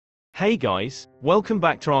Hey guys, welcome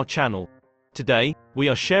back to our channel. Today, we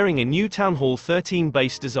are sharing a new Town Hall 13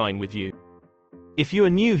 base design with you. If you are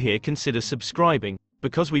new here, consider subscribing,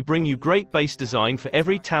 because we bring you great base design for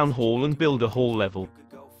every town hall and builder hall level.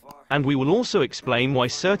 And we will also explain why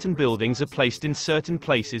certain buildings are placed in certain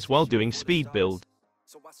places while doing speed build.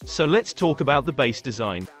 So let's talk about the base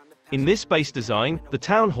design. In this base design, the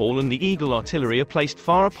Town Hall and the Eagle Artillery are placed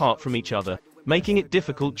far apart from each other, making it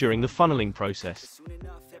difficult during the funneling process.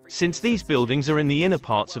 Since these buildings are in the inner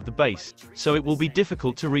parts of the base, so it will be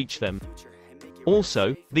difficult to reach them.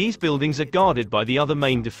 Also, these buildings are guarded by the other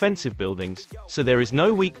main defensive buildings, so there is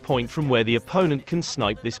no weak point from where the opponent can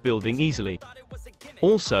snipe this building easily.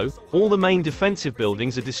 Also, all the main defensive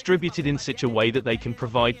buildings are distributed in such a way that they can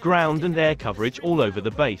provide ground and air coverage all over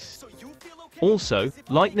the base. Also,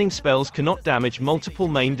 lightning spells cannot damage multiple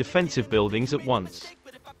main defensive buildings at once.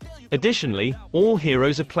 Additionally, all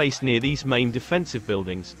heroes are placed near these main defensive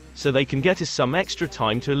buildings, so they can get us some extra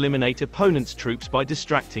time to eliminate opponents' troops by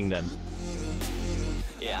distracting them.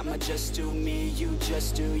 Yeah, I'ma just do me, you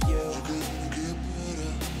just do you.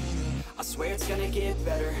 I swear it's gonna get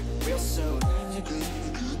better real soon.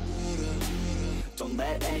 Don't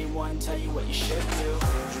let anyone tell you what you should do.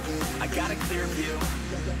 I got a clear view.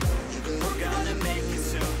 We're gonna make it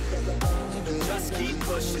soon. Just keep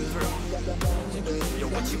pushing through. You're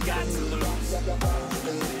what you got to lose.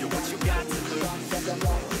 You're what you got to lose.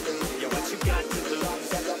 You're what you got to lose.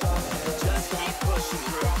 Just keep pushing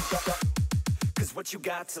through. Cause what you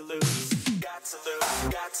got to lose. Got to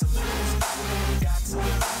lose. Got to lose. Got to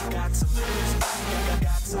lose. Got to lose.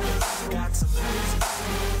 Got to lose. Got to lose.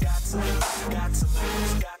 Got to lose. Got to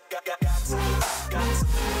lose. Got to lose. Got to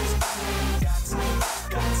lose. Got to lose.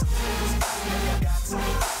 Got to lose. Got to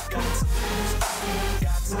lose. Got to lose.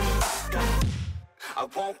 Got to lose. I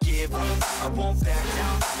won't give up, I won't back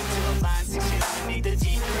down until the line 6 feet underneath the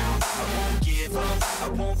deep ground. I won't give up, I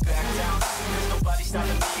won't back down. There's nobody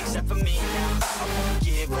stopping me except for me now. I won't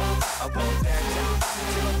give up, I won't back down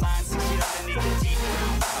until the line 6 feet underneath the deep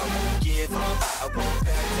ground. I won't give up, I won't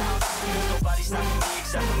back down. There's nobody stopping me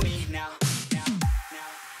except for me now.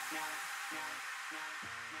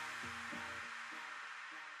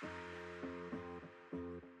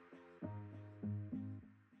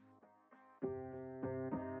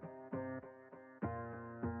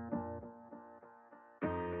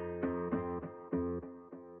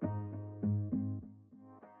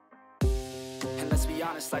 Let's be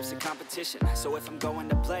honest, life's a competition. So if I'm going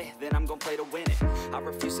to play, then I'm gonna play to win it. I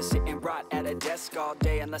refuse to sit and rot at a desk all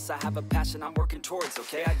day unless I have a passion I'm working towards,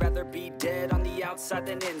 okay? I'd rather be dead on the outside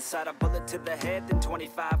than inside. A bullet to the head than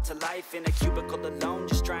 25 to life in a cubicle alone,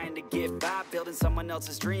 just trying to get by, building someone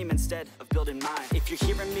else's dream instead of building mine. If you're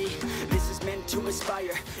hearing me, this is meant to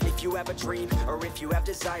inspire. If you have a dream or if you have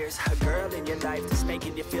desires, a girl in your life that's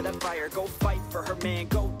making you feel that fire, go fight for her man,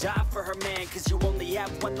 go die for her man. Cause you only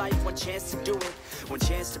have one life, one chance to do it, one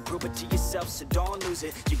chance to prove it to yourself, so don't lose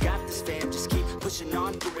it. You got this, fam, just keep pushing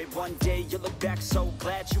on through it. One day you'll look back so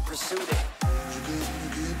glad you pursued it.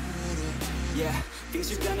 Yeah,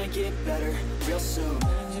 things are gonna get better real soon.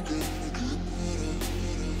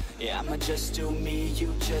 Yeah, I'ma just do me,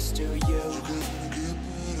 you just do you.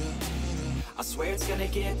 I swear it's gonna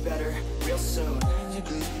get better real soon.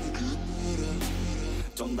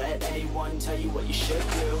 Don't let anyone tell you what you should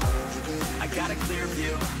do. I got a clear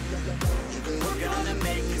view. We're gonna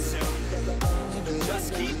make it soon.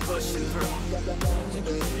 Just keep pushing through.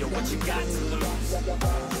 You're what you got to lose.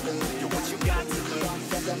 You're what you got to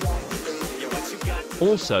lose. You're what you got to lose.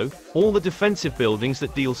 Also, all the defensive buildings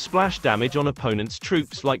that deal splash damage on opponents'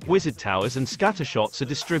 troops like wizard towers and scatter shots are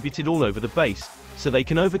distributed all over the base, so they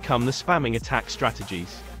can overcome the spamming attack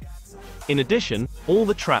strategies. In addition, all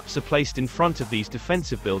the traps are placed in front of these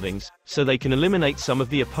defensive buildings, so they can eliminate some of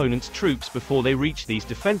the opponent's troops before they reach these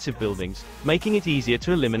defensive buildings, making it easier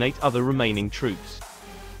to eliminate other remaining troops.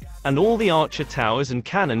 And all the archer towers and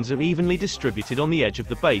cannons are evenly distributed on the edge of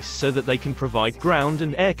the base so that they can provide ground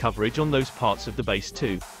and air coverage on those parts of the base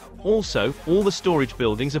too. Also, all the storage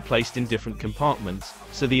buildings are placed in different compartments,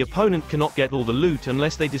 so the opponent cannot get all the loot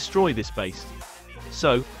unless they destroy this base.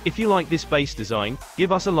 So, if you like this base design,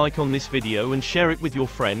 give us a like on this video and share it with your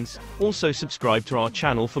friends. Also subscribe to our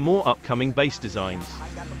channel for more upcoming base designs.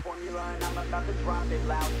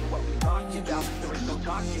 There is no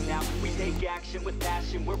talking now. We take action with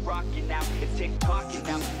passion. We're rocking now. It's tick-tocking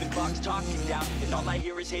now. The clock's talking down, and all I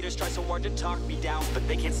hear is haters try so hard to talk me down, but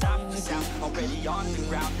they can't stop the sound. Already on the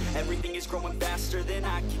ground. Everything is growing faster than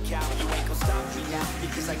I can count. You ain't gonna stop me now,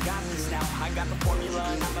 because I got this now. I got the formula,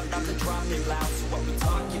 and I'm about to drop it loud. So what we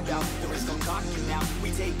talking about? There is no talking now.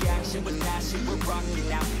 We take action with passion. We're rocking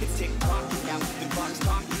now. It's tick-tocking now. The clock's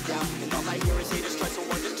talking down.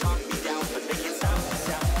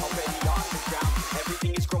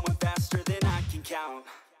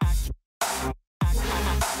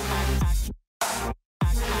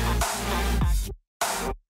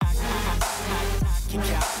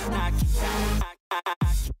 knock you down.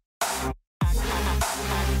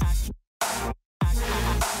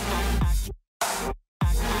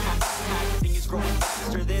 Everything is growing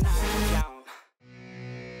faster than I can count.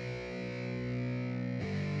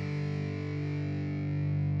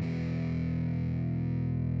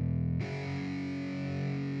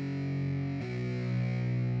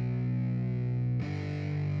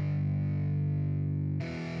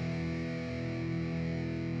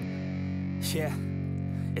 Yeah,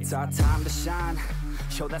 it's our time to shine.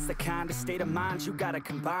 Yo, that's the kind of state of mind you gotta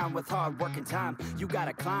combine with hard work and time. You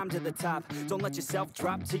gotta climb to the top. Don't let yourself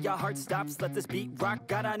drop till your heart stops. Let this beat rock.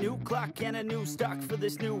 Got a new clock and a new stock for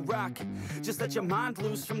this new rock. Just let your mind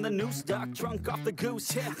loose from the new stock. Drunk off the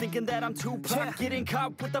goose, yeah. Thinking that I'm too pop. Yeah. Getting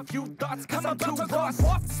caught with a few thoughts cause I'm too lost.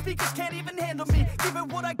 Off the speakers can't even handle me. Give it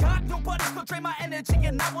what I got, nobody's gonna drain my energy.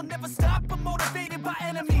 And I will never stop, I'm motivated by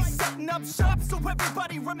enemies. Setting up shop so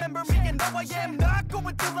everybody remember me. And no, I am not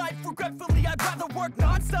going through life regretfully. I'd rather work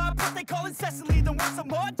non-stop, what they call incessantly, than work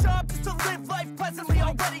some odd job just to live life pleasantly.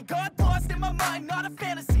 Already got lost in my mind, not a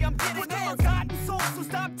fantasy, I'm getting with a forgotten soul, so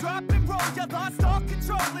stop, drop, and roll. You lost all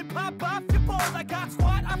control and pop off your ball. I got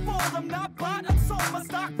squat, I fold, I'm not bought, I'm sold. My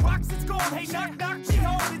stock rocks, it's gold. Hey, knock, knock, me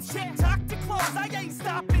home, it's shit, talk to close. I ain't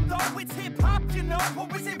stopping though, it's hip-hop, you know. Or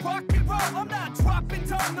is it rock and roll? I'm not dropping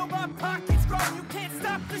down, no, my pocket's grown. You can't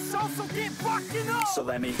stop the show, so get rockin' on. So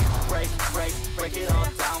let me break it all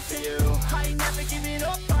down for you. I ain't never giving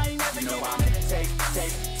up, I ain't never giving up. I'm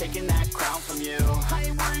taking that crown from you. I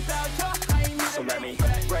ain't worried about you, I ain't never. So let me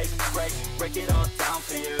break it all down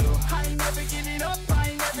for you. I ain't never giving up, I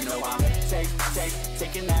ain't never giving up. I'm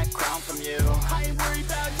taking that crown from you. I ain't worried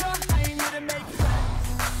about you, I ain't here to make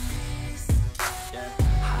friends. Yeah.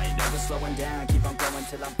 I ain't never slowing down, keep on going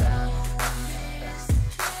till I'm found.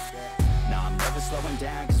 No, I'm never slowing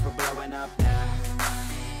down, cause we're blowing up now.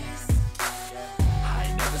 I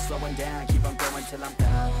ain't never slowing down, keep on going till I'm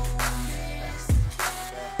down.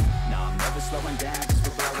 No, I'm never slowing down, cause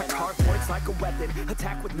we're blowing up. Hard words like a weapon,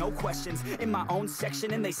 attack with no questions. In my own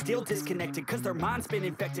section and they still disconnected, cause their mind's been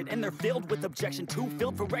infected and they're filled with objection. Too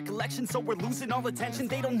filled for recollection, so we're losing all attention.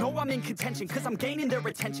 They don't know I'm in contention, cause I'm gaining their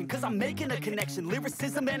attention. Cause I'm making a connection,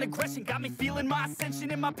 lyricism and aggression got me feeling my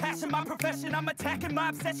ascension. In my passion, my profession, I'm attacking my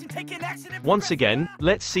obsession, taking action. Once again,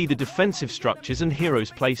 let's see the defensive structures and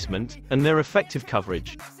heroes placement, and their effective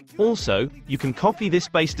coverage. Also, you can copy this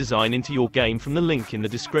base design into your game from the link in the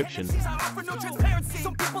description.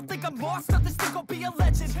 Some people think I'm lost, others think I'll be a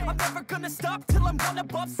legend. I'm never gonna stop till I'm one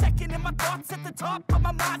above second. And my thoughts at the top, but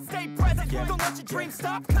my mind stay present. Don't let your dreams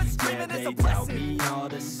stop, cause dreaming is a blessing. They tell me all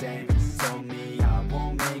the same, told me I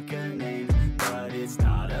won't make a name. But it's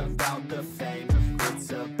not about the fame,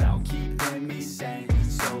 it's about keeping me sane.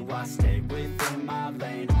 So I stay within my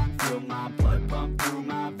lane, feel my blood pump through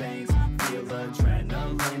my veins. Feel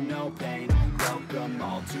adrenaline, no pain, welcome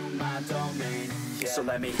all to my domain. So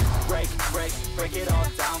let me break it all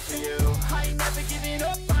down for you. I ain't never giving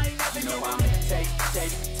up, I ain't never giving up. I'm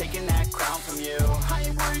taking that crown from you. I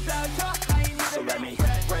ain't worried about you, I ain't never. So let me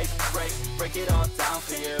break it all down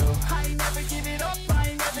for you. I ain't never giving up, I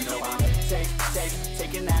ain't never giving up. I'm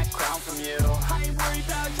taking that crown from you. I ain't worried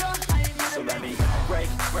about you, I ain't never. So let me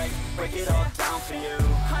break it all down for you.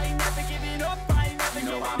 I ain't never giving up, I ain't never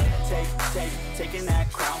giving up. I'm taking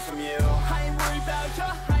that crown from you. I ain't worried about you,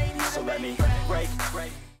 I ain't never. So let me break.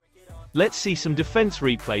 Let's see some defense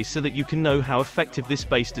replays so that you can know how effective this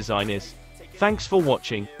base design is. Thanks for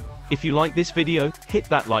watching. If you like this video, hit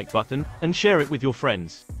that like button, and share it with your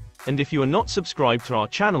friends. And if you are not subscribed to our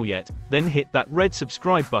channel yet, then hit that red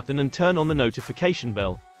subscribe button and turn on the notification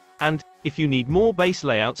bell. And, if you need more base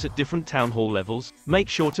layouts at different town hall levels, make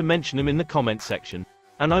sure to mention them in the comment section.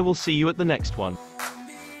 And I will see you at the next one.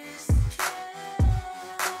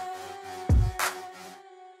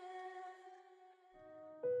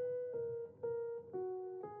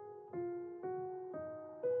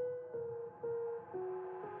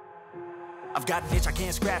 I've got an itch I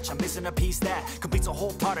can't scratch, I'm missing a piece that completes a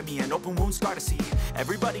whole part of me, an open wound scar to see.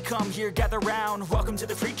 Everybody come here, gather round, welcome to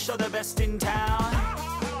the freak show, the best in town.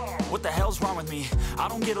 What the hell's wrong with me? I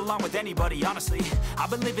don't get along with anybody, honestly.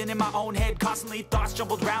 I've been living in my own head constantly, thoughts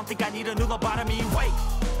jumbled around, think I need a new lobotomy. Wait,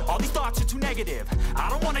 all these thoughts are too negative. I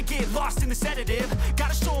don't wanna get lost in the sedative.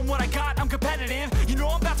 Gotta show them what I got, I'm competitive. You know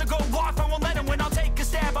I'm about to go off, I won't let them win, I'll take a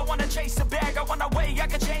stab. I wanna chase a bag, I wanna weigh, I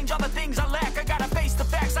can change all the things I lack. I gotta face the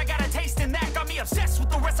facts, I got a taste in that. Got me obsessed with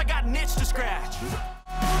the rest, I got an itch to scratch.